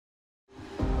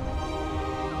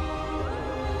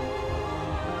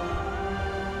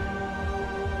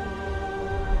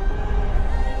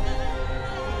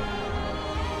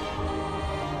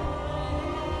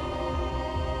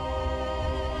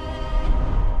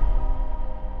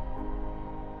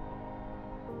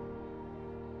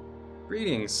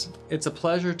Greetings! It's a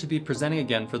pleasure to be presenting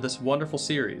again for this wonderful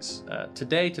series,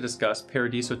 today to discuss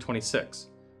Paradiso 26.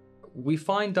 We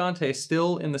find Dante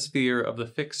still in the sphere of the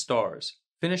fixed stars,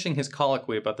 finishing his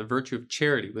colloquy about the virtue of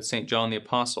charity with St. John the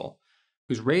Apostle,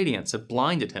 whose radiance had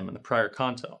blinded him in the prior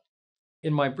canto.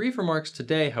 In my brief remarks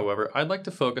today, however, I'd like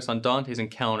to focus on Dante's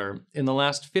encounter in the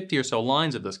last 50 or so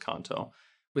lines of this canto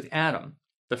with Adam,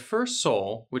 the first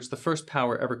soul which the first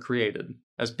power ever created,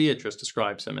 as Beatrice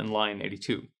describes him in line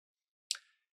 82.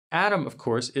 Adam, of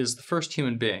course, is the first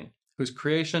human being, whose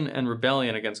creation and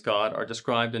rebellion against God are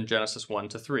described in Genesis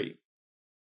 1-3.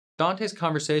 Dante's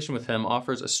conversation with him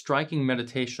offers a striking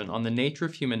meditation on the nature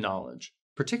of human knowledge,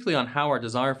 particularly on how our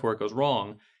desire for it goes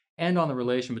wrong, and on the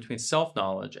relation between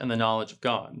self-knowledge and the knowledge of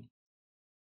God.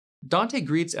 Dante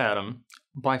greets Adam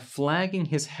by flagging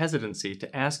his hesitancy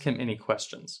to ask him any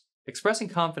questions, expressing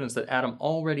confidence that Adam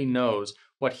already knows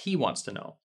what he wants to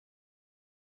know.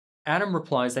 Adam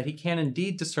replies that he can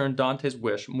indeed discern Dante's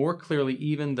wish more clearly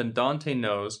even than Dante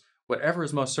knows whatever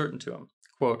is most certain to him,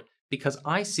 quote, because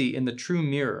I see in the true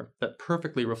mirror that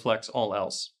perfectly reflects all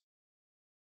else.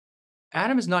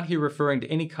 Adam is not here referring to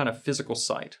any kind of physical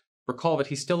sight. Recall that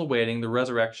he's still awaiting the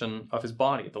resurrection of his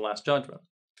body at the Last Judgment,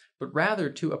 but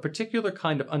rather to a particular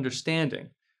kind of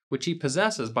understanding, which he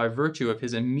possesses by virtue of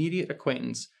his immediate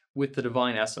acquaintance with the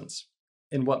divine essence,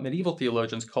 in what medieval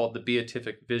theologians called the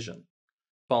beatific vision,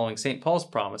 following St. Paul's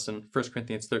promise in 1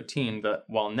 Corinthians 13 that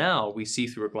while now we see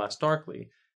through a glass darkly,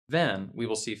 then we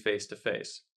will see face to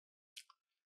face.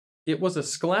 It was a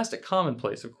scholastic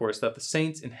commonplace, of course, that the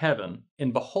saints in heaven,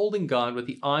 in beholding God with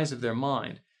the eyes of their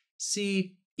mind,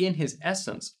 see in his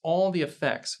essence all the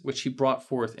effects which he brought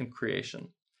forth in creation.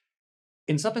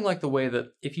 In something like the way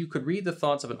that if you could read the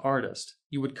thoughts of an artist,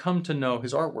 you would come to know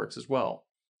his artworks as well,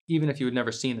 even if you had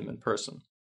never seen them in person.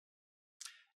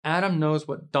 Adam knows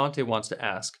what Dante wants to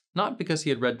ask, not because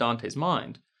he had read Dante's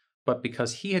mind, but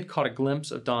because he had caught a glimpse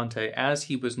of Dante as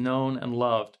he was known and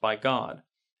loved by God,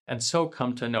 and so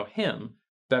come to know him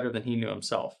better than he knew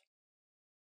himself.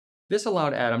 This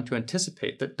allowed Adam to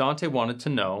anticipate that Dante wanted to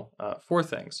know four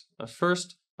things.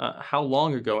 First, how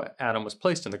long ago Adam was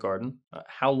placed in the garden,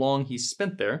 how long he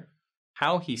spent there,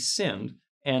 how he sinned,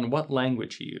 and what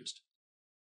language he used.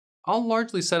 I'll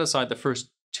largely set aside the first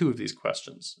two of these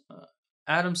questions.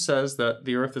 Adam says that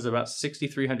the earth is about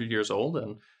 6,300 years old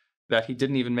and that he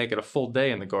didn't even make it a full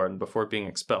day in the garden before being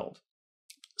expelled.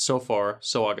 So far,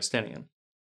 so Augustinian.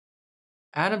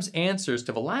 Adam's answers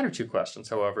to the latter two questions,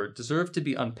 however, deserve to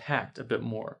be unpacked a bit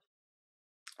more.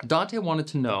 Dante wanted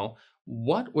to know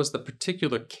what was the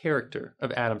particular character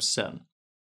of Adam's sin.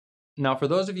 Now, for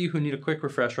those of you who need a quick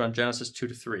refresher on Genesis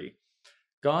 2-3,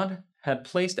 God had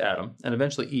placed Adam, and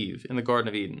eventually Eve, in the Garden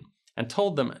of Eden, and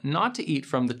told them not to eat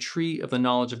from the tree of the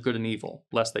knowledge of good and evil,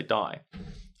 lest they die.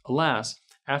 Alas,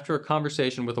 after a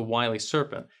conversation with a wily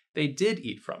serpent, they did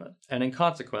eat from it, and in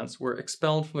consequence were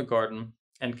expelled from the garden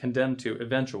and condemned to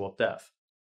eventual death.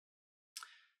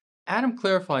 Adam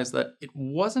clarifies that it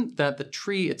wasn't that the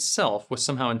tree itself was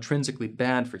somehow intrinsically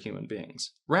bad for human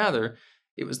beings. Rather,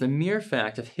 it was the mere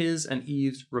fact of his and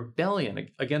Eve's rebellion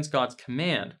against God's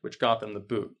command which got them the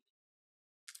boot.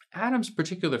 Adam's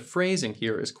particular phrasing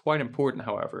here is quite important,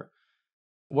 however.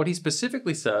 What he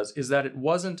specifically says is that it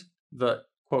wasn't the,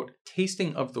 quote,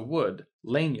 tasting of the wood,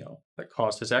 legno, that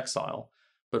caused his exile,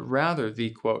 but rather the,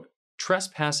 quote,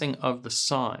 trespassing of the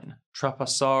sign,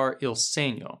 trapassar il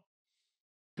segno.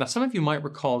 Now, some of you might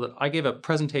recall that I gave a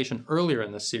presentation earlier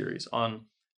in this series on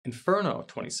Inferno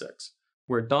 26,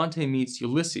 where Dante meets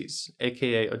Ulysses,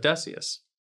 aka Odysseus,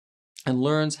 and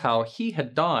learns how he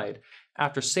had died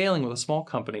after sailing with a small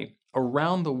company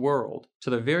around the world to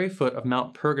the very foot of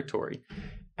Mount Purgatory,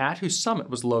 at whose summit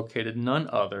was located none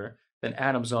other than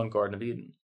Adam's own Garden of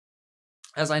Eden.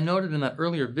 As I noted in that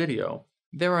earlier video,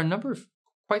 there are a number of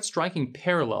quite striking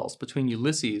parallels between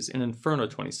Ulysses in Inferno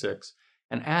 26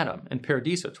 and Adam in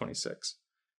Paradiso 26.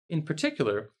 In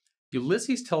particular,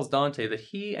 Ulysses tells Dante that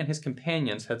he and his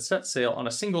companions had set sail on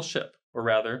a single ship, or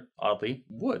rather, oddly,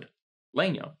 wood,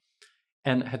 legno,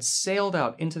 and had sailed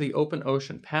out into the open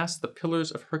ocean past the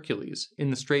Pillars of Hercules in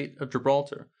the Strait of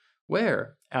Gibraltar,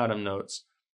 where, Adam notes,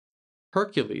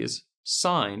 Hercules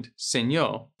signed,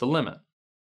 señó, the limit.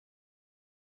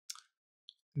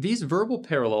 These verbal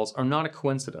parallels are not a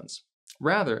coincidence.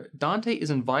 Rather, Dante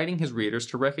is inviting his readers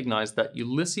to recognize that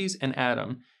Ulysses and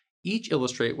Adam each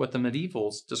illustrate what the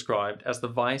medievals described as the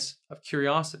vice of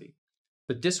curiosity,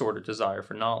 the disordered desire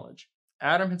for knowledge.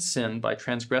 Adam had sinned by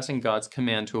transgressing God's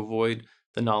command to avoid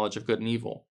the knowledge of good and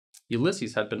evil.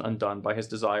 Ulysses had been undone by his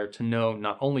desire to know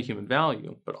not only human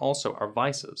value, but also our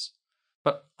vices.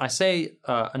 But I say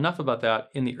enough about that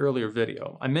in the earlier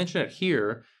video. I mention it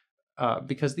here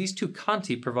because these two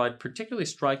canti provide particularly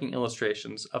striking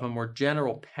illustrations of a more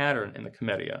general pattern in the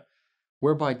Commedia,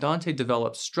 whereby Dante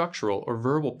develops structural or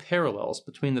verbal parallels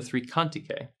between the three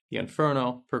cantiche, the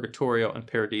Inferno, Purgatorio, and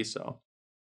Paradiso.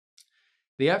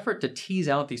 The effort to tease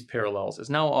out these parallels is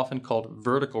now often called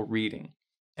vertical reading,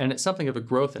 and it's something of a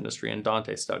growth industry in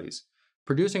Dante studies,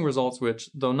 producing results which,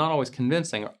 though not always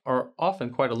convincing, are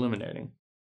often quite illuminating.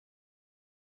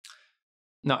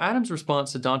 Now, Adam's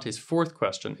response to Dante's fourth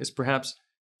question is perhaps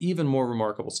even more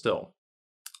remarkable still.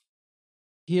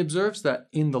 He observes that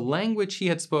in the language he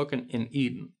had spoken in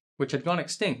Eden, which had gone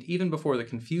extinct even before the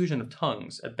confusion of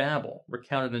tongues at Babel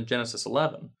recounted in Genesis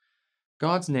 11,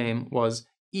 God's name was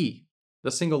E, the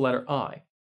single letter I.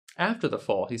 After the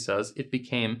fall, he says, it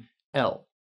became El.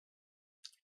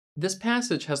 This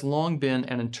passage has long been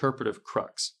an interpretive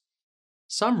crux.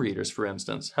 Some readers, for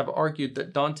instance, have argued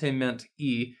that Dante meant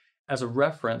E as a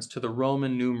reference to the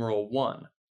Roman numeral 1,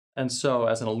 and so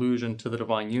as an allusion to the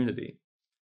divine unity.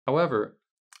 However,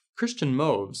 Christian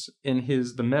Moves, in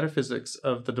his The Metaphysics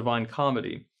of the Divine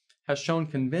Comedy, has shown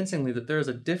convincingly that there is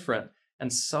a different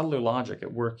and subtler logic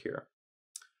at work here.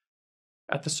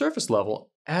 At the surface level,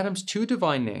 Adam's two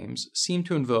divine names seem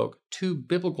to invoke two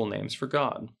biblical names for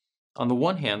God. On the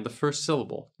one hand, the first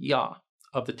syllable, Yah,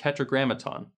 of the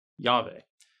Tetragrammaton, Yahweh,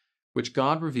 which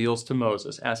God reveals to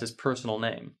Moses as his personal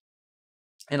name.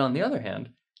 And on the other hand,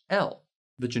 El,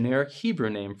 the generic Hebrew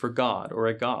name for God or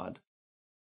a god.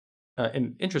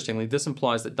 And interestingly, this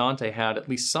implies that Dante had at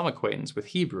least some acquaintance with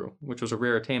Hebrew, which was a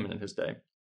rare attainment in his day.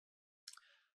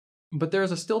 But there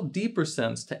is a still deeper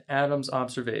sense to Adam's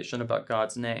observation about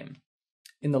God's name.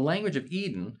 In the language of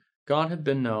Eden, God had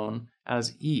been known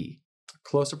as E, a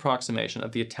close approximation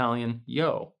of the Italian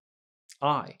io,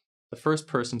 I, the first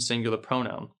person singular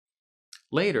pronoun.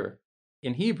 Later,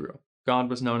 in Hebrew, God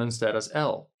was known instead as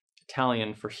El,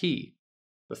 Italian for he,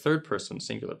 the third person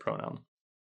singular pronoun.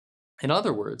 In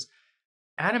other words,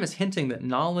 Adam is hinting that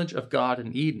knowledge of God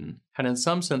in Eden had in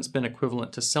some sense been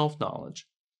equivalent to self-knowledge.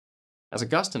 As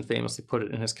Augustine famously put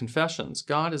it in his Confessions,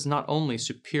 God is not only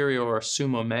superior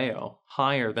sumo meo,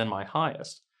 higher than my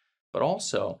highest, but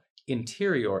also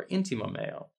interior intimo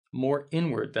meo, more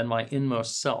inward than my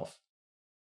inmost self.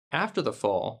 After the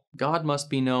fall, God must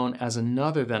be known as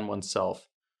another than oneself,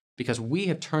 because we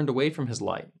have turned away from his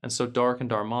light and so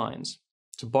darkened our minds.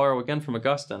 To borrow again from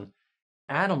Augustine,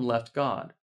 Adam left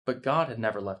God, but God had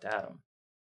never left Adam.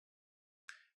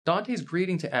 Dante's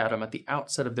greeting to Adam at the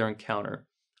outset of their encounter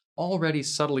already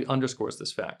subtly underscores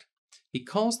this fact. He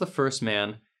calls the first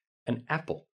man an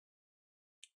apple.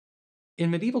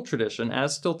 In medieval tradition,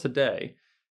 as still today,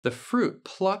 the fruit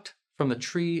plucked from the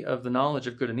tree of the knowledge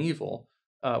of good and evil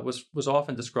was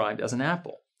often described as an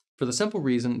apple, for the simple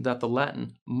reason that the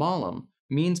Latin malum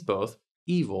means both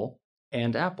evil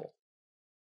and apple.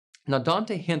 Now,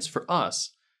 Dante hints for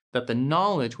us that the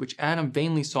knowledge which Adam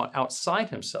vainly sought outside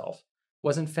himself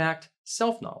was in fact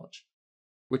self-knowledge,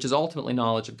 which is ultimately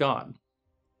knowledge of God.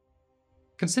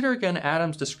 Consider again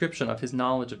Adam's description of his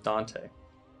knowledge of Dante.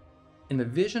 In the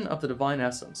vision of the divine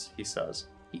essence, he says,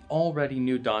 he already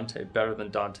knew Dante better than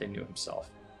Dante knew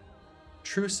himself.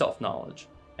 True self-knowledge,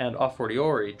 and a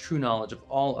fortiori true knowledge of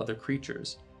all other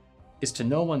creatures, is to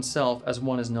know oneself as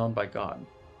one is known by God.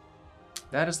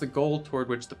 That is the goal toward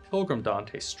which the pilgrim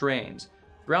Dante strains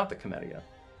throughout the Commedia,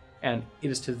 and it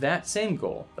is to that same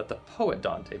goal that the poet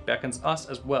Dante beckons us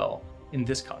as well in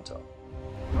this canto.